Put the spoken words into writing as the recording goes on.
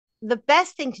the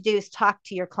best thing to do is talk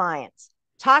to your clients.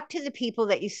 Talk to the people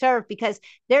that you serve because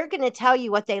they're going to tell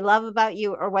you what they love about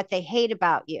you or what they hate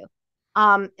about you.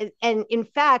 And in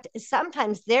fact,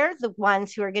 sometimes they're the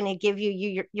ones who are going to give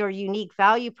your unique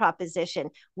value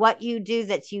proposition, what you do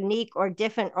that's unique or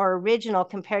different or original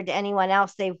compared to anyone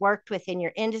else they've worked with in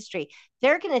your industry.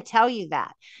 They're going to tell you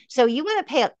that. So you want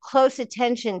to pay close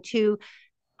attention to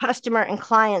customer and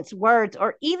clients' words,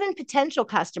 or even potential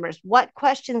customers. What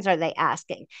questions are they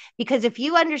asking? Because if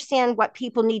you understand what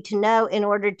people need to know in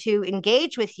order to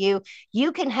engage with you,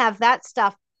 you can have that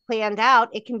stuff planned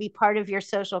out. It can be part of your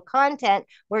social content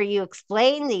where you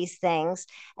explain these things.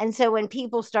 And so when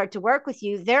people start to work with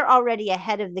you, they're already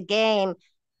ahead of the game,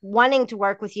 wanting to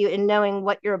work with you and knowing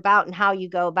what you're about and how you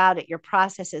go about it, your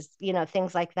processes,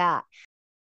 things like that.